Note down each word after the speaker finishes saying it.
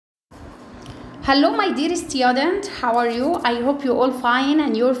Hello my dear student, how are you? I hope you all fine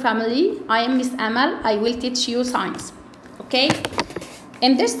and your family. I am Miss Amal. I will teach you science. Okay?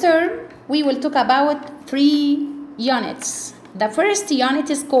 In this term, we will talk about 3 units. The first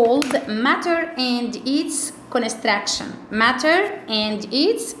unit is called matter and its construction. Matter and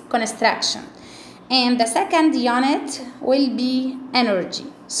its construction. And the second unit will be energy.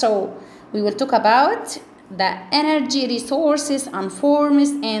 So, we will talk about the energy resources and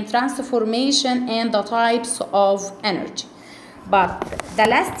forms and transformation and the types of energy. But the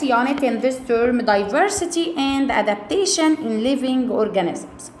last unit in this term, diversity and adaptation in living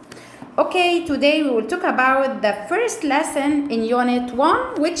organisms. Okay, today we will talk about the first lesson in unit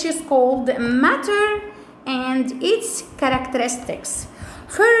 1, which is called matter and its characteristics.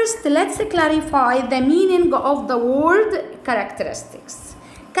 First, let's clarify the meaning of the word characteristics.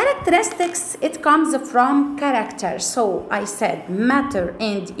 Characteristics, it comes from character. So I said matter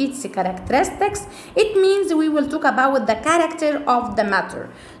and its characteristics. It means we will talk about the character of the matter.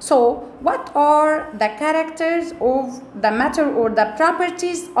 So what are the characters of the matter or the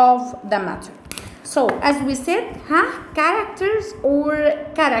properties of the matter? So as we said, characters or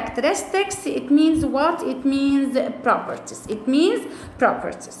characteristics, it means what? It means properties. It means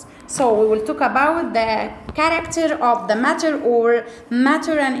properties. So we will talk about the character of the matter or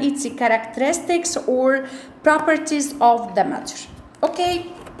matter and its characteristics or properties of the matter.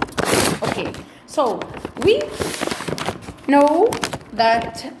 Okay? Okay. So we know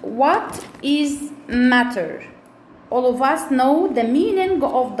that what is matter. All of us know the meaning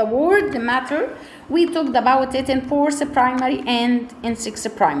of the word matter. We talked about it in 4th primary and in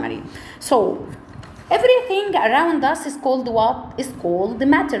 6th primary. So everything around us is called what? Is called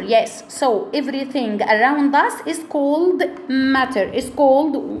matter. Yes. So everything around us is called matter. Is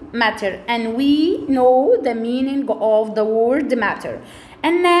called matter. And we know the meaning of the word matter.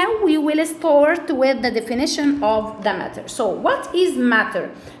 And now we will start with the definition of the matter. So what is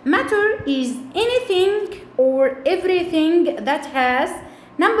matter? Matter is anything or everything that has,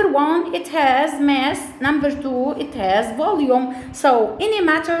 number 1, it has mass. Number 2, it has volume. So any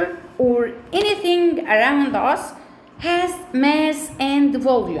matter or anything around us has mass and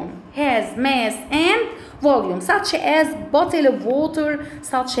volume. Has mass and volume, such as bottle of water,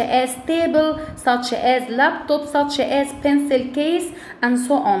 such as table, such as laptop, such as pencil case, and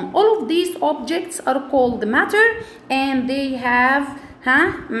so on. All of these objects are called matter and they have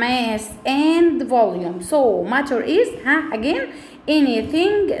mass and volume. So matter is again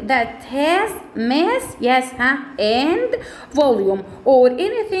anything that has mass, yes, and volume, or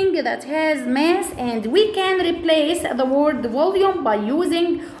anything that has mass, and we can replace the word volume by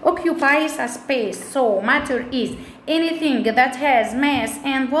using occupies a space. So matter is anything that has mass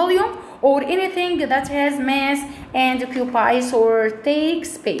and volume, or anything that has mass and occupies or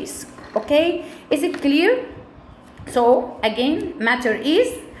takes space. Okay, is it clear? So again, matter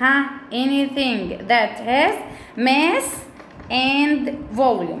is anything that has mass and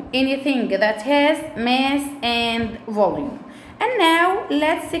volume. Anything that has mass and volume. And now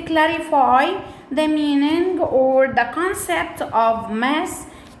let's clarify the meaning or the concept of mass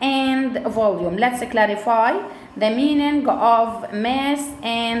and volume. Let's clarify the meaning of mass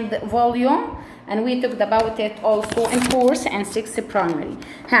and volume. And we talked about it also in 4th and 6th primary.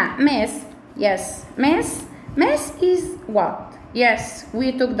 Mass, yes, mass. Mass is what? Yes,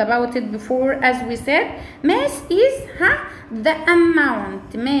 we talked about it before. As we said, mass is the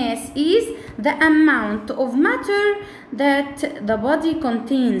amount. Mass is the amount of matter that the body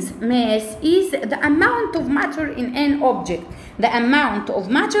contains. Mass is the amount of matter in an object. The amount of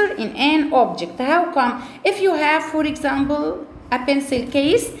matter in an object. How come? If you have, for example, a pencil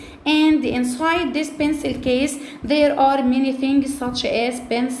case, and inside this pencil case there are many things such as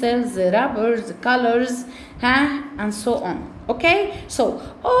pencils, rubbers, colors, and so on. Okay, so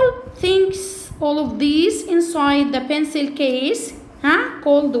all of these inside the pencil case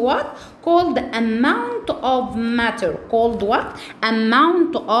called what? Called the amount of matter. Called what?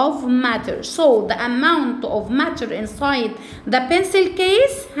 Amount of matter. So the amount of matter inside the pencil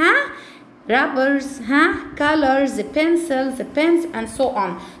case, rubbers, colors, pencils, pens, and so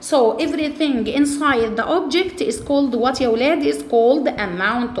on. So everything inside the object is called what, ya ولاد? Is called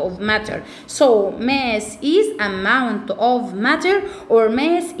amount of matter. So mass is amount of matter, or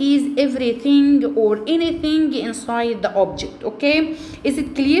mass is everything or anything inside the object. Okay, is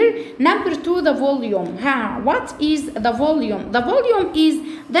it clear? Number 2, the volume. What is the volume? The volume is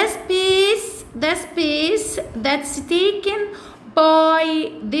the space that's taken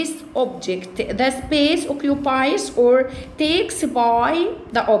by this object. The space occupies or takes by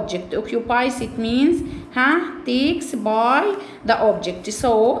the object. Occupies, it means takes by the object.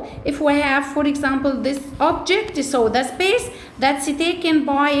 So if we have, for example, this object, so the space that's taken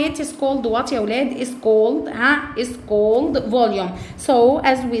by it is called what يا ولاد؟ is called volume. So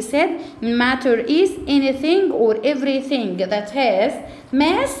as we said, matter is anything or everything that has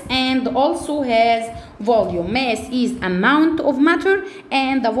mass and also has volume. Mass is amount of matter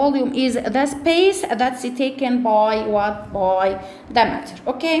and the volume is the space that's taken by what? By the matter.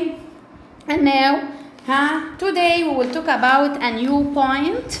 Okay, and now today we will talk about a new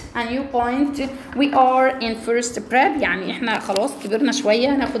point. We are in first prep، يعني احنا خلاص كبرنا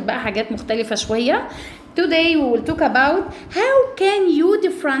شوية، هناخد بقى حاجات مختلفة شوية. Today we will talk about how can you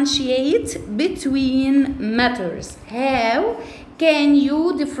differentiate between matters. How can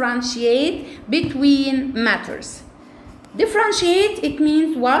you differentiate between matters? Differentiate, it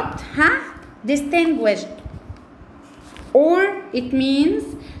means what? Distinguished. Or it means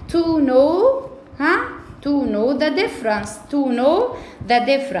to know, to know the difference. To know the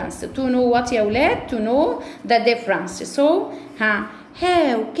difference. To know what يا ولاد؟ To know the difference. So,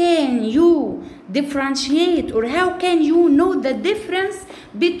 how can you differentiate or how can you know the difference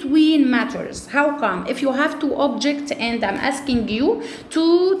between matters? How come? If you have two objects and I'm asking you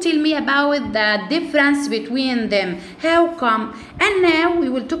to tell me about the difference between them, how come? And now we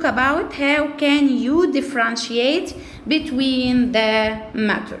will talk about how can you differentiate between the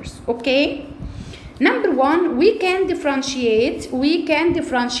matters. Okay? Number one, we can differentiate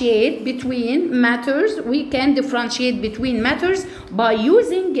between matters. We can differentiate between matters by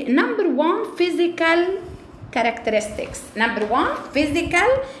using number one, physical characteristics. Number one, physical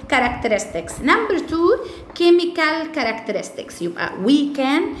characteristics. Number two, chemical characteristics. We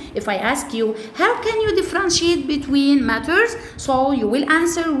can, if I ask you, how can you differentiate between matters? So you will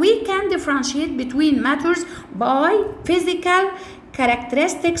answer, we can differentiate between matters by physical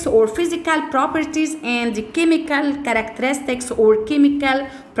characteristics or physical properties and chemical characteristics or chemical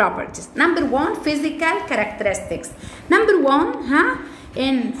properties. Number one, physical characteristics. Number one,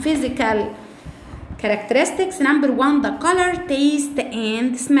 in physical characteristics, number one, the color, taste,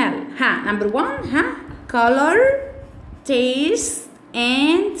 and smell. Number one, color, taste,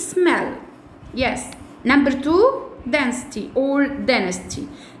 and smell. Yes. Number two, density or density.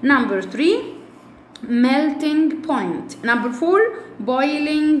 Number three, melting point. Number four,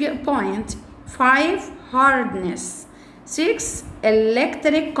 boiling point. 5, hardness. 6,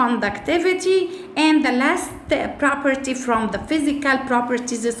 electric conductivity. And the last property from the physical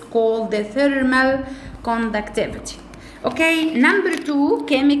properties is called the thermal conductivity. Okay, number two,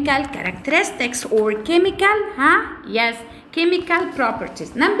 chemical characteristics or chemical, yes, chemical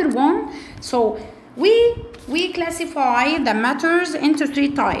properties. Number one, so we classify the matters into 3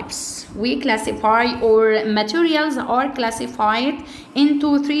 types. We classify, or materials are classified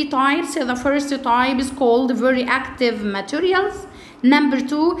into 3 types. The first type is called very active materials. Number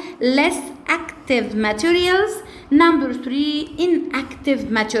 2, less active materials. Number 3, inactive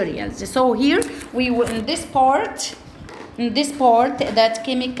materials. So here we will, in this part, that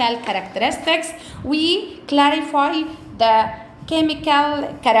chemical characteristics, we clarify the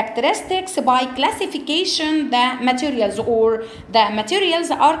chemical characteristics by classification. The materials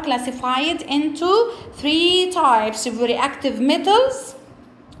are classified into 3 types: very active metals,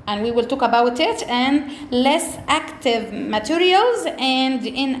 and we will talk about it, and less active materials and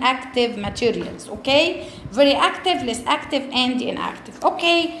inactive materials. Okay, very active, less active, and inactive.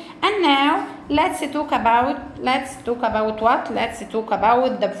 Okay, and now let's talk about what? Let's talk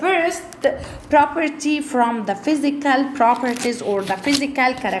about the first property from the physical properties or the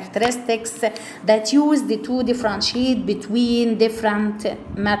physical characteristics that used to differentiate between different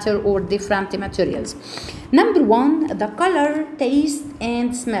matter or different materials. Number 1, the color, taste,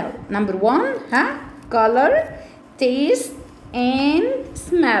 and smell. Number 1, color, taste, and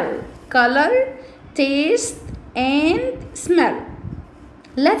smell. Color, taste, and smell.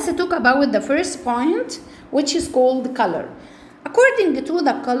 Let's talk about the first point, which is called color. According to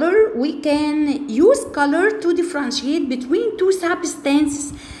the color, we can use color to differentiate between 2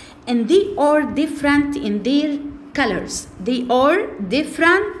 substances, and they are different in their colors. They are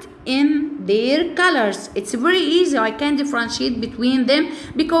different in their colors. It's very easy. I can differentiate between them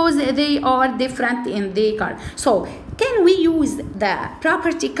because they are different in their color. So, can we use the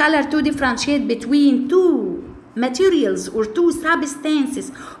property color to differentiate between 2 materials or 2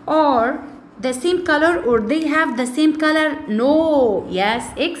 substances or the same color, or they have the same color? No.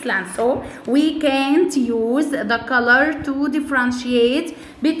 Yes, excellent. So we can't use the color to differentiate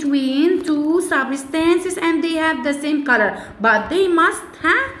between 2 substances and they have the same color, but they must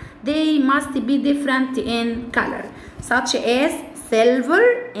be different in color, such as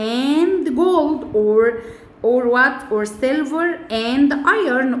silver and gold, or what? Or silver and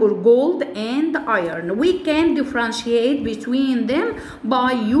iron, or gold and iron. We can differentiate between them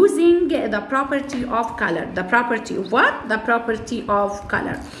by using the property of color. The property of what? The property of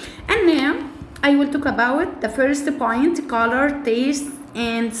color. And now I will talk about the first point, color, taste,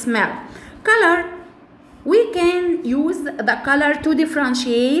 and smell. Color. We can use the color to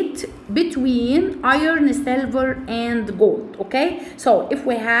differentiate between iron, silver, and gold, okay? So if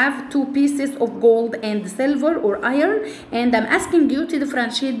we have two pieces of gold and silver or iron, and I'm asking you to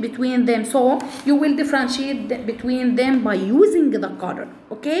differentiate between them, so you will differentiate between them by using the color,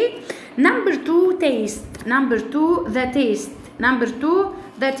 okay? Number two, taste. Number two, the taste. Number two,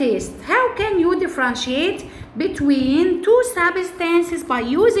 the taste. How can you differentiate between two substances by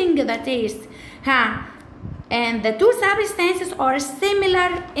using the taste? And the two substances are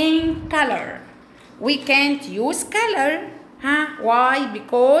similar in color. We can't use color. Why?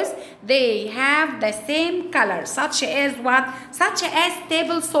 Because they have the same color, such as what? Such as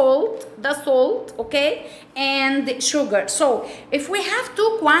table salt, the salt, okay, and sugar. So if we have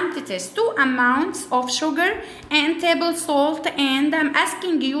two quantities, two amounts of sugar and table salt, and I'm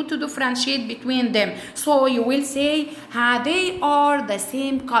asking you to differentiate between them, so you will say they are the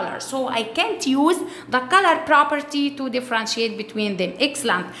same color, so I can't use the color property to differentiate between them.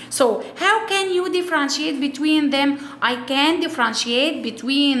 Excellent. So how can you differentiate between them? I can differentiate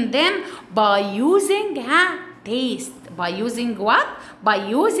between them by using taste. By using what? By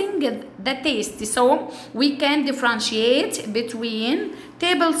using the taste. So we can differentiate between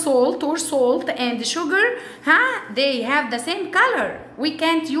table salt or salt and sugar. They have the same color. We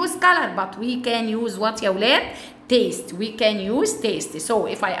can't use color, but we can use what, يا ولاد? Taste. We can use taste. So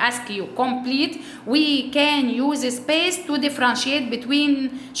if I ask you complete, we can use space to differentiate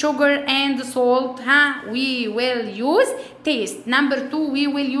between sugar and salt. We will use taste. Number two, we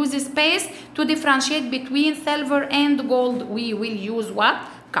will use space to differentiate between silver and gold. We will use what?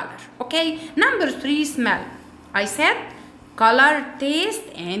 Color. Okay. Number three, smell. I said color, taste,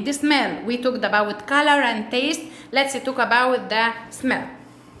 and smell. We talked about color and taste. Let's talk about the smell.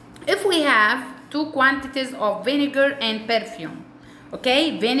 If we have two quantities of vinegar and perfume,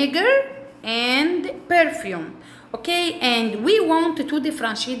 okay, vinegar and perfume, okay, and we want to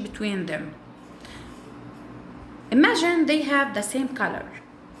differentiate between them. Imagine they have the same color,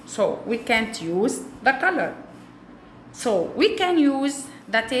 so we can't use the color. So we can use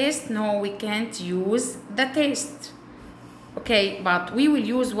the taste. No, we can't use the taste, okay, but we will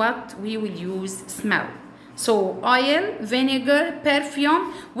use what? We will use smell. So oil, vinegar,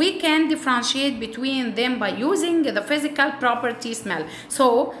 perfume, we can differentiate between them by using the physical property smell.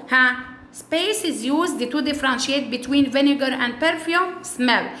 So space is used to differentiate between vinegar and perfume,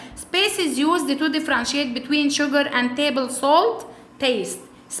 smell. Space is used to differentiate between sugar and table salt, taste.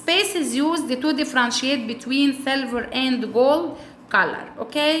 Space is used to differentiate between silver and gold, color.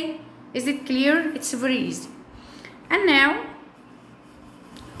 Okay? Is it clear? It's very easy. And now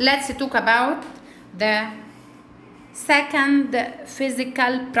let's talk about the second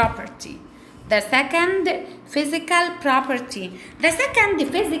physical property. The second physical property. The second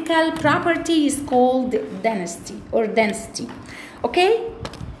physical property is called density or density. Okay?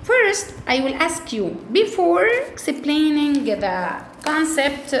 First, I will ask you, before explaining the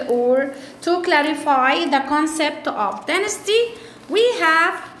concept or to clarify the concept of density, we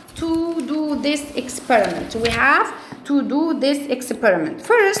have to do this experiment. We have to do this experiment.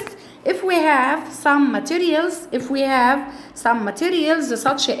 First, if we have some materials,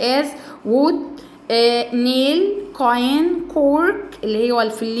 such as wood, nail, coin, cork, اللي هو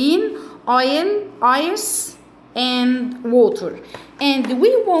الفلين, oil, ice, and water, and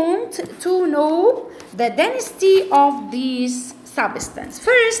we want to know the density of these substance.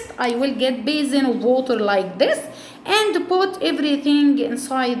 First, I will get basin of water like this and put everything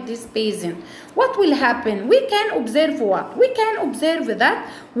inside this basin. What will happen? We can observe what? We can observe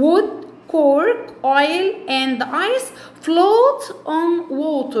that wood, cork, oil, and ice float on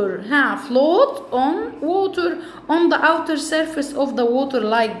water. Float on water on the outer surface of the water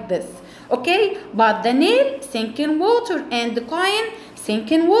like this. Okay, but the nail sink in water and the coin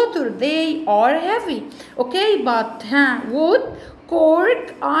sink in water. They are heavy. Okay, but wood,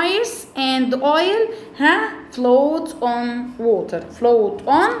 cork, ice, and oil float on water. Float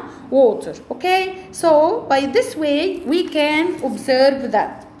on water. Okay, so by this way we can observe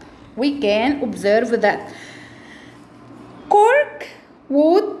that. Cork,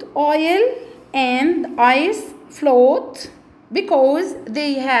 wood, oil, and ice float because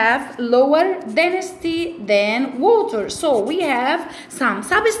they have lower density than water. So we have some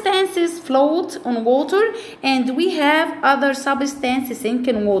substances float on water and we have other substances sink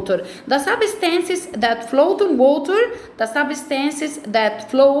in water. The substances that float on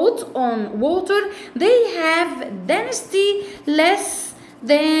water, they have density less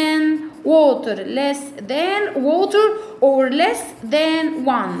than water, or less than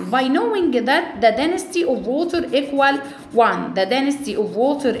 1. By knowing that the density of water equal 1,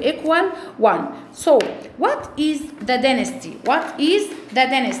 So what is the density? The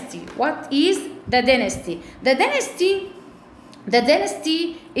density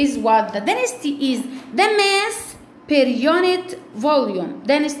is what? The density is the mass per unit volume.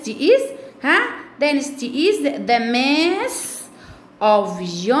 Density is the mass of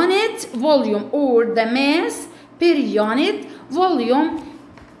unit volume, or the mass per unit volume.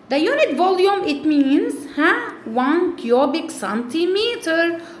 The unit volume, it means 1 cubic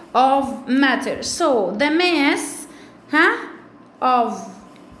centimeter of matter. So the mass of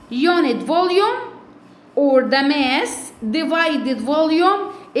unit volume, or the mass divided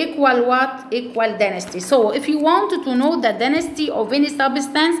volume, equal what? Equal density. So if you want to know the density of any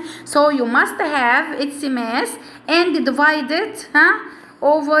substance, so you must have its mass and divide it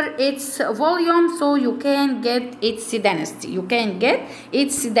over its volume, so you can get its density.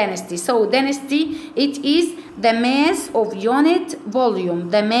 So density, it is the mass of unit volume,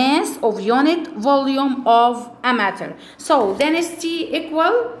 of a matter. So density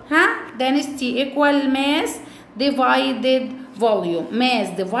equal mass divided volume.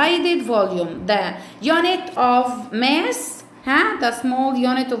 The unit of mass, the small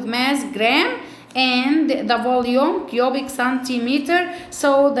unit of mass, gram, and the volume, cubic centimeter.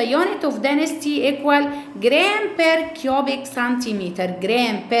 So the unit of density equal gram per cubic centimeter.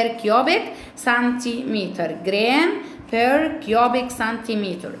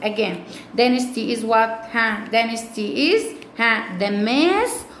 Again, density is what? Density is the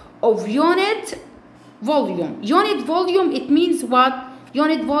mass of unit volume. Unit volume, it means what?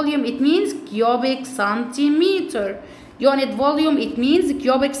 Unit volume, it means cubic centimeter.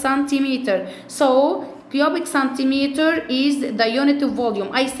 So cubic centimeter is the unit of volume.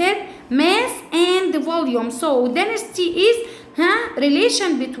 I said mass and volume. So density is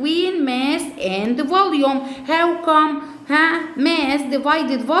relation between mass and volume. How come? Mass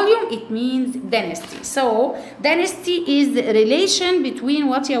divided volume, it means density. So density is the relation between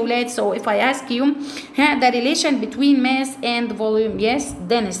what, ya أولاد? So if I ask you the relation between mass and volume, yes,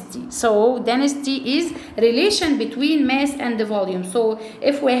 density. So density is relation between mass and the volume. So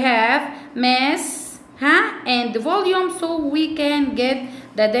if we have mass and volume, so we can get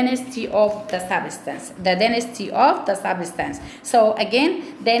the density of the substance. So again,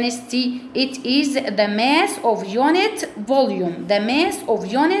 density, it is the mass of unit volume.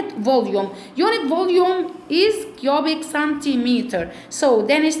 Unit volume is cubic centimeter. So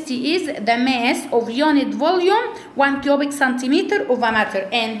density is the mass of unit volume, 1 cubic centimeter of a matter.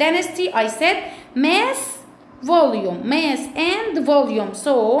 And density, I said mass and volume.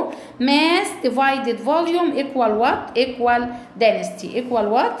 So mass divided volume equal what? Equal density.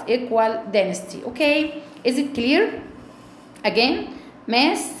 Okay, is it clear? Again,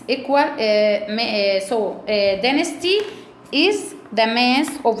 mass equal density is the mass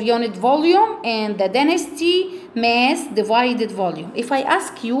of unit volume, and the density mass divided volume. If I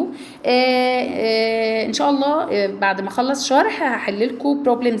ask you ان شاء الله بعد ما اخلص شرح هحل لكم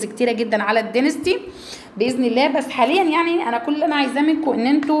بروبلمز كتيره جدا على الدنسيتي باذن الله. بس حاليا يعني انا كل اللي انا عايزاه منكم ان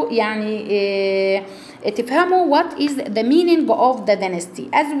انتوا يعني تفهموا what is the meaning of the density.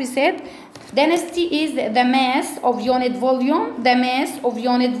 As we said, density is the mass of unit volume,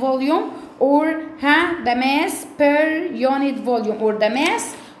 or the mass per unit volume, or the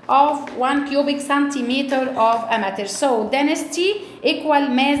mass of 1 cubic centimeter of a matter. So density equal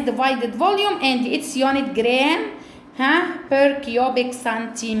mass divided volume, and its unit gram per cubic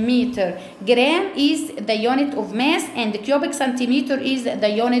centimeter. Gram is the unit of mass and the cubic centimeter is the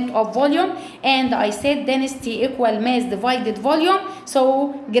unit of volume, and I said density equal mass divided volume,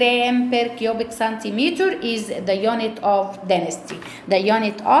 so gram per cubic centimeter is the unit of density.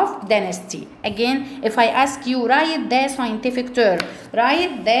 Again, if I ask you, write the scientific term,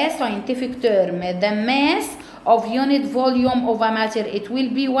 the mass of unit volume of a matter, it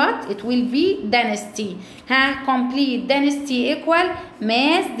will be what? It will be density. Complete density equal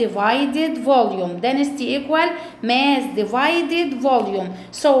mass divided volume.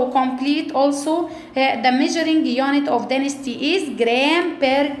 So complete also the measuring unit of density is gram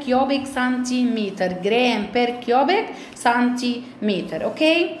per cubic centimeter.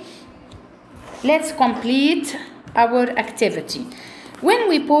 Okay, let's complete our activity. When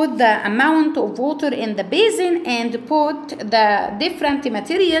we put the amount of water in the basin and put the different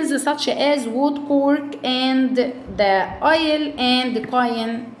materials such as wood, cork, and the oil and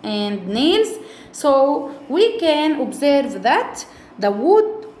coin and nails, so we can observe that the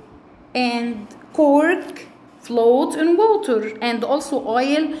wood and cork float in water, and also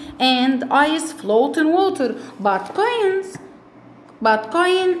oil and ice float in water, but coin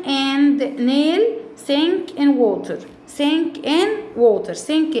and nail sink in water.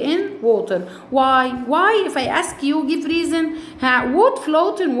 Why? If I ask you, give reason. Wood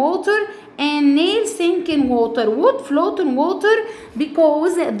float in water and nail sink in water. Wood float in water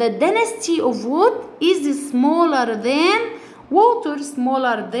because the density of wood is smaller than water,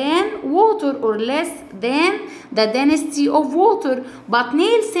 or less than the density of water. But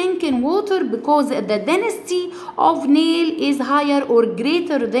nail sink in water because the density of nail is higher or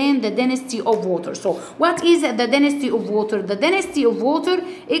greater than the density of water. So what is the density of water? The density of water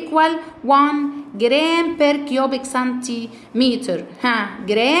equal 1 gram per cubic centimeter.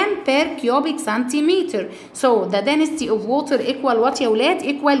 Gram per cubic centimeter. So the density of water equal what يا ولاد?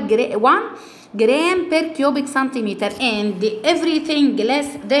 Equal 1 gram per cubic centimeter, and everything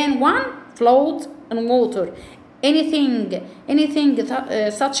less than 1 floats in water. Anything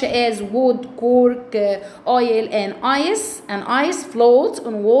such as wood, cork, oil, and ice floats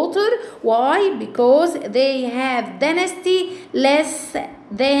in water. Why? Because they have density less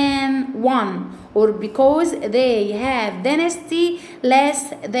than 1, or because they have density less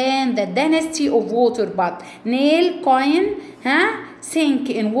than the density of water. But nail, coin, sink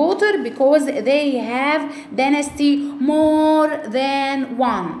in water because they have density more than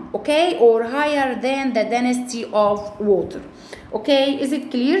 1, okay, or higher than the density of water. Okay, is it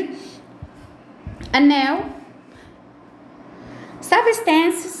clear? And now,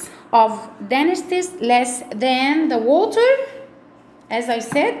 substances of densities less than the water, as I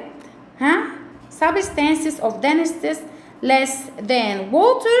said, substances of densities less than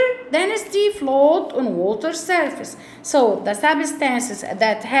water density float on water surface. So the substances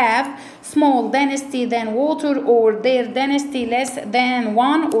that have small density than water, or their density less than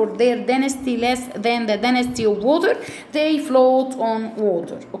 1, or their density less than the density of water, they float on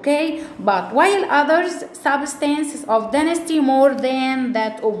water, okay? But while others substances of density more than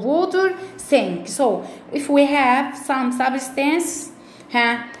that of water sink. So if we have some substance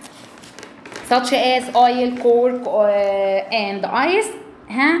such as oil, cork, and ice,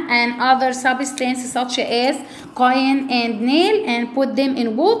 and other substances such as coin and nail, and put them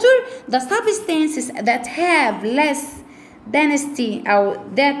in water, the substances that have less density, or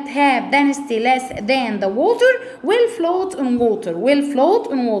that have density less than the water, will float in water,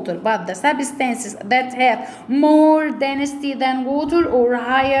 but the substances that have more density than water or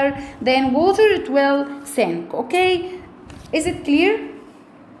higher than water, it will sink. Okay, is it clear?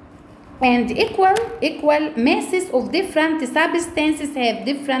 And equal masses of different substances have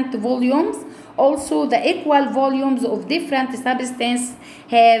different volumes. Also, the equal volumes of different substances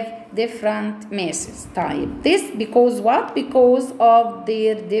have different masses type. This because what? Because of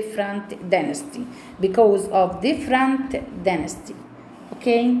their different density.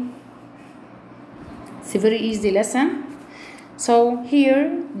 Okay? It's a very easy lesson. So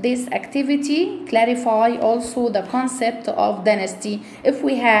here, this activity clarify also the concept of density. If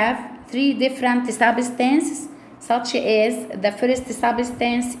we have 3 different substances, such as the first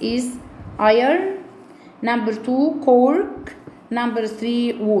substance is iron, number 2 cork, number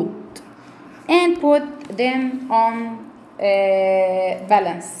 3 wood, and put them on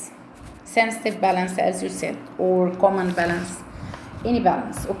balance, sensitive balance as you said, or common balance, any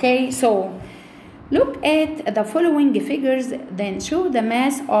balance. Okay, so look at the following figures, then show the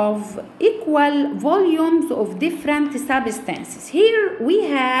mass of equal volumes of different substances. Here we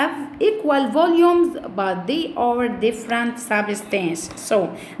have equal volumes, but they are different substances.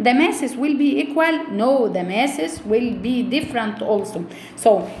 So the masses will be equal? No, the masses will be different also.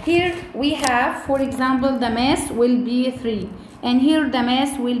 So here we have, for example, the mass will be 3. And here the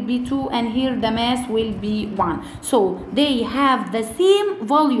mass will be 2, and here the mass will be 1. So they have the same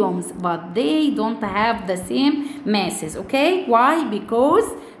volumes, but they don't have the same masses. Okay, why?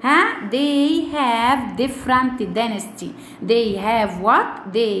 Because they have different density. They have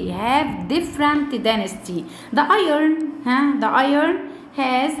what? They have different density. The iron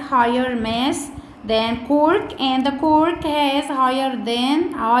has higher mass than cork, and the cork has higher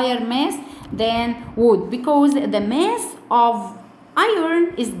mass than wood, because the mass of iron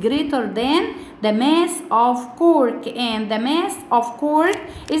iron is greater than the mass of cork, and the mass of cork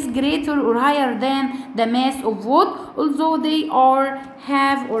is greater or higher than the mass of wood, although they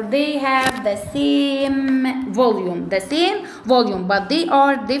have the same volume, but they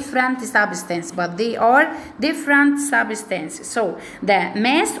are different substances. So the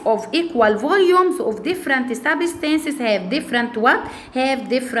mass of equal volumes of different substances have different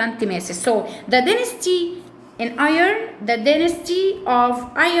masses. So the density in iron, the density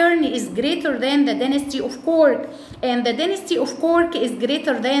of iron is greater than the density of cork, and the density of cork is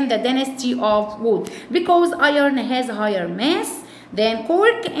greater than the density of wood, because iron has higher mass than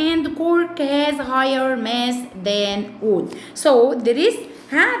cork, and cork has higher mass than wood. So there is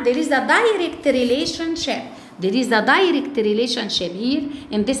a direct relationship. There is a direct relationship here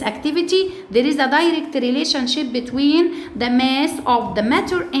in this activity. There is a direct relationship between the mass of the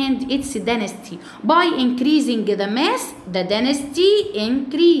matter and its density. By increasing the mass, the density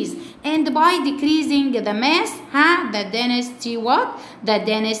increase, and by decreasing the mass, the density what? The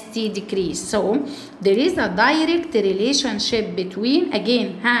density decrease. So there is a direct relationship between,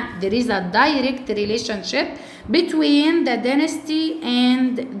 there is a direct relationship between the density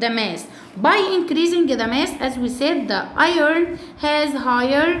and the mass. By increasing the mass, as we said, the iron has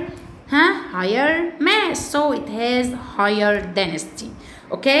higher mass, so it has higher density.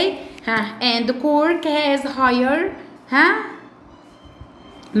 Okay, and the cork has higher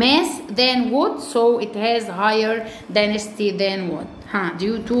mass than wood, so it has higher density than wood,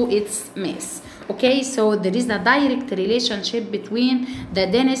 due to its mass. Okay, so there is a direct relationship between the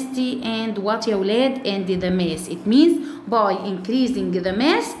density and what يا ولاد and the mass. It means by increasing the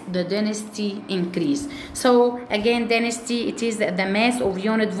mass, the density increase. So again, density, it is the mass of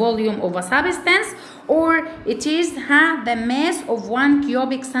unit volume of a substance, or it is the mass of 1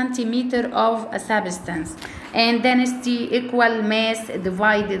 cubic centimeter of a substance, and density equal mass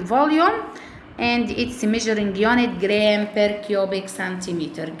divided volume, and its measuring unit gram per cubic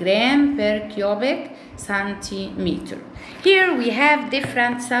centimeter. Here we have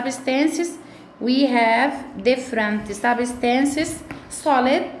different substances.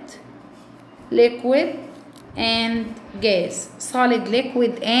 Solid, liquid, and gas. Solid,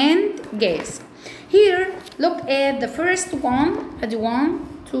 liquid, and gas. Here, look at the first one. 1,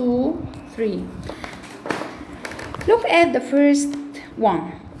 2, 3. Look at the first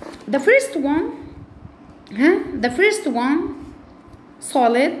one. The first one,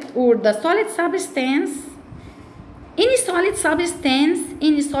 solid, or the solid substance. Any solid substance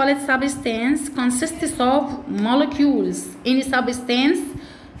consists of molecules. Any substance,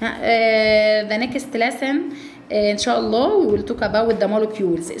 the next lesson, inshallah, we will talk about the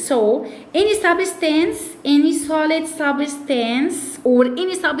molecules. So any solid substance, or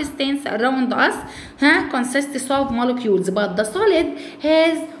any substance around us consists of molecules, but the solid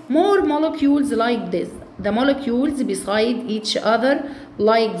has more molecules like this. The molecules beside each other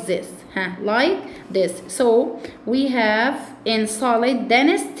like this, So we have in solid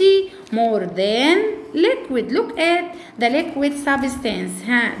density more than liquid. Look at the liquid substance.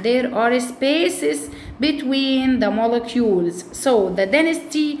 There are spaces between the molecules. So the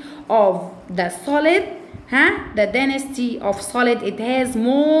density of the solid, it has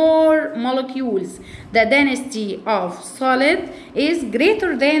more molecules. The density of solid is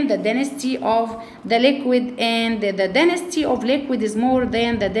greater than the density of the liquid, and the density of liquid is more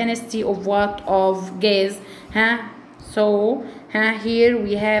than the density of what? Of gas. So here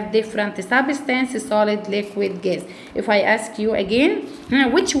we have different substances: solid, liquid, gas. If I ask you again,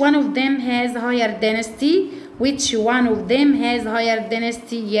 which one of them has higher density?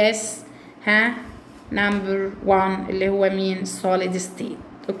 Yes, number 1 اللي هو مين؟ solid state.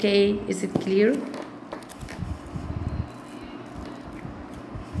 Okay, is it clear?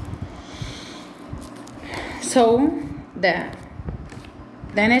 So the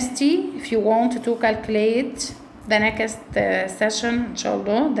density, if you want to calculate the next session,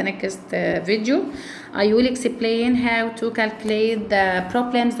 inshallah, the next video, I will explain how to calculate the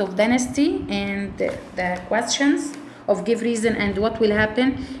problems of density and the questions of give reason and what will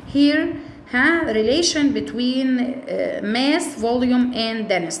happen here. Relation between mass, volume, and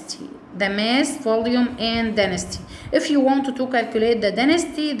density. The mass, volume, and density. If you want to calculate the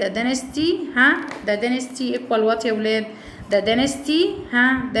density equal what يا ولاد؟ The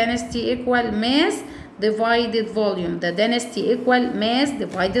density equal mass divided volume. The density equal mass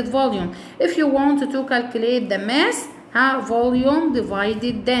divided volume. If you want to calculate the mass, volume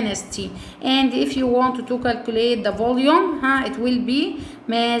divided density, and if you want to calculate the volume, it will be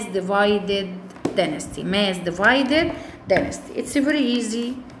mass divided density. It's very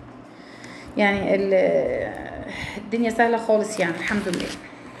easy. يعني الدنيا سهلة خالص يعني الحمد لله.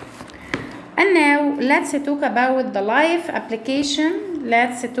 And now let's talk about the life application.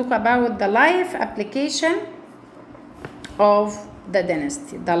 Let's talk about the life application of the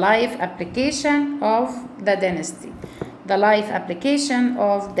dynasty. The life application of the dynasty. The life application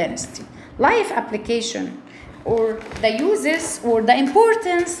of dynasty. Life application, or the uses or the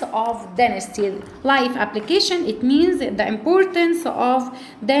importance of dynasty. Life application, it means the importance of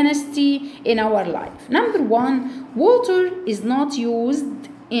dynasty in our life. Number one, water is not used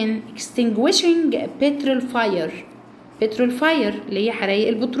in extinguishing petrol fire. Petrol fire اللي هي حرايق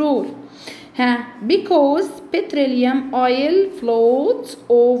البترول. Because petroleum oil floats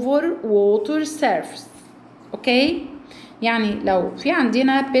over water surface. Okay? يعني لو في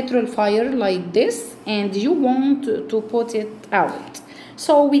عندنا petrol fire like this and you want to put it out,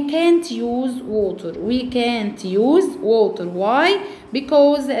 so we can't use water. We can't use water. Why?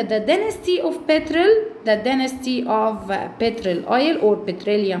 Because the density of petrol, the density of petrol oil or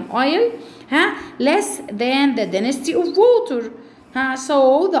petroleum oil, less than the density of water.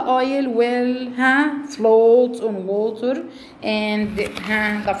 So the oil will float on water and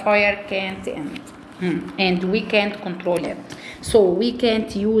the fire can't end. And we can't control it. So we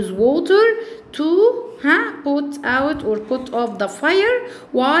can't use water to put out or put off the fire.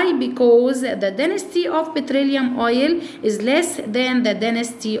 Why? Because the density of petroleum oil is less than the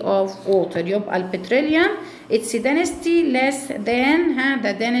density of water. يبقى البتروليوم its density less than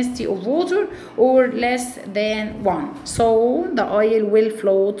the density of water or less than 1. So the oil will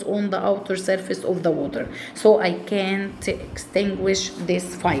float on the outer surface of the water. So I can't extinguish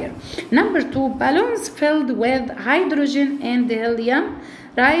this fire. Number 2, balloons filled with hydrogen and helium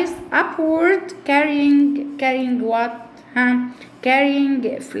rise upward carrying what?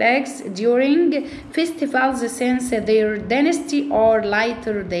 Carrying flags during festivals since their density are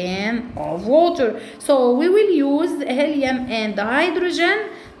lighter than of water. So we will use helium and hydrogen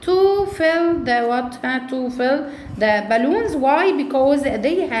to fill the to fill the balloons. Why? Because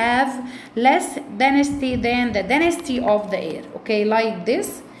they have less density than the density of the air. Okay, like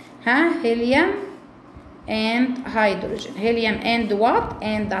this, helium and hydrogen. Helium and what?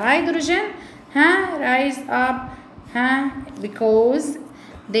 And the hydrogen rise up because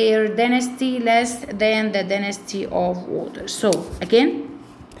their density less than the density of water. So again,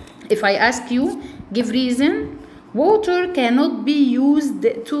 if I ask you, give reason. Water cannot be used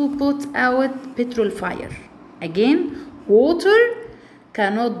to put out petrol fire. Again, water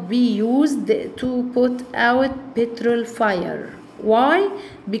cannot be used to put out petrol fire. Why?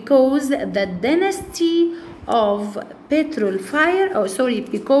 Because the density of petrol fire,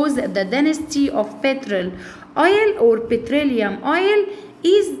 because the density of petrol oil or petroleum oil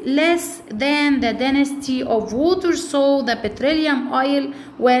is less than the density of water, so the petroleum oil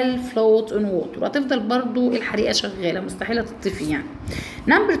will float on water. وهتفضل برضو الحريقة شغالة مستحيل تطفي يعني.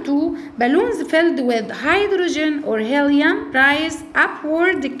 Number 2, balloons filled with hydrogen or helium rise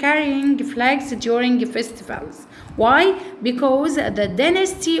upward carrying flags during festivals. Why? Because the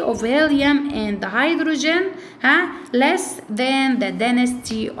density of helium and the hydrogen less than the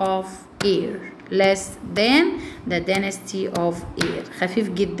density of air. Less than the density of air. خفيف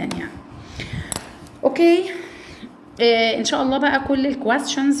جدا يعني. اوكي. ان شاء الله بقى كل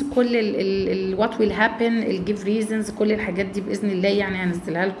الكويستشنز، كل ال what will happen، ال give reasons، كل الحاجات دي باذن الله يعني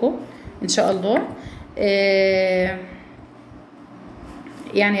هنزلها لكم ان شاء الله.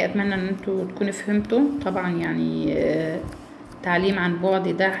 يعني اتمنى ان انتوا تكونوا فهمتوا. طبعا يعني تعليم عن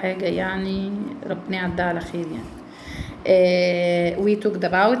بعد ده حاجه يعني ربنا يعدها على خير يعني. We talked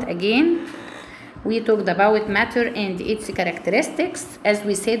about again. We talked about matter and its characteristics. As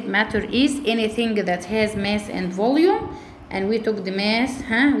we said, matter is anything that has mass and volume. And we took the mass,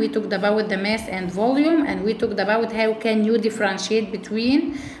 we talked about the mass and volume, and we talked about how can you differentiate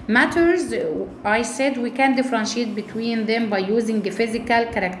between matters. I said we can differentiate between them by using physical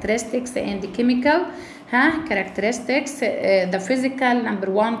characteristics and chemical characteristics. The physical, number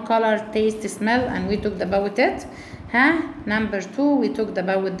 1, color, taste, smell, and we talked about it. Number 2, we talked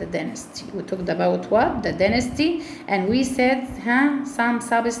about the density. We talked about what? The density. And we said some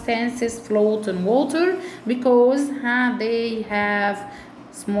substances float in water because they have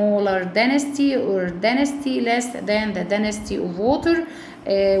smaller density or density less than the density of water.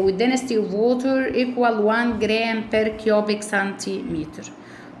 With density of water equal 1 gram per cubic centimeter.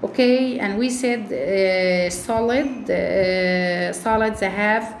 Okay, and we said solids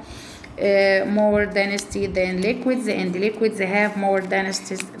have more density than liquids, and liquids have more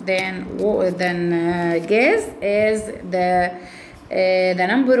density than gas, as the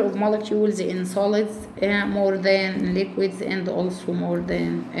number of molecules in solids more than liquids and also more than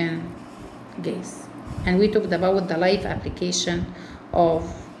gas. and we talked about the life application of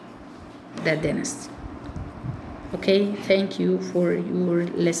the dentist. Okay, thank you for your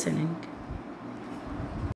listening.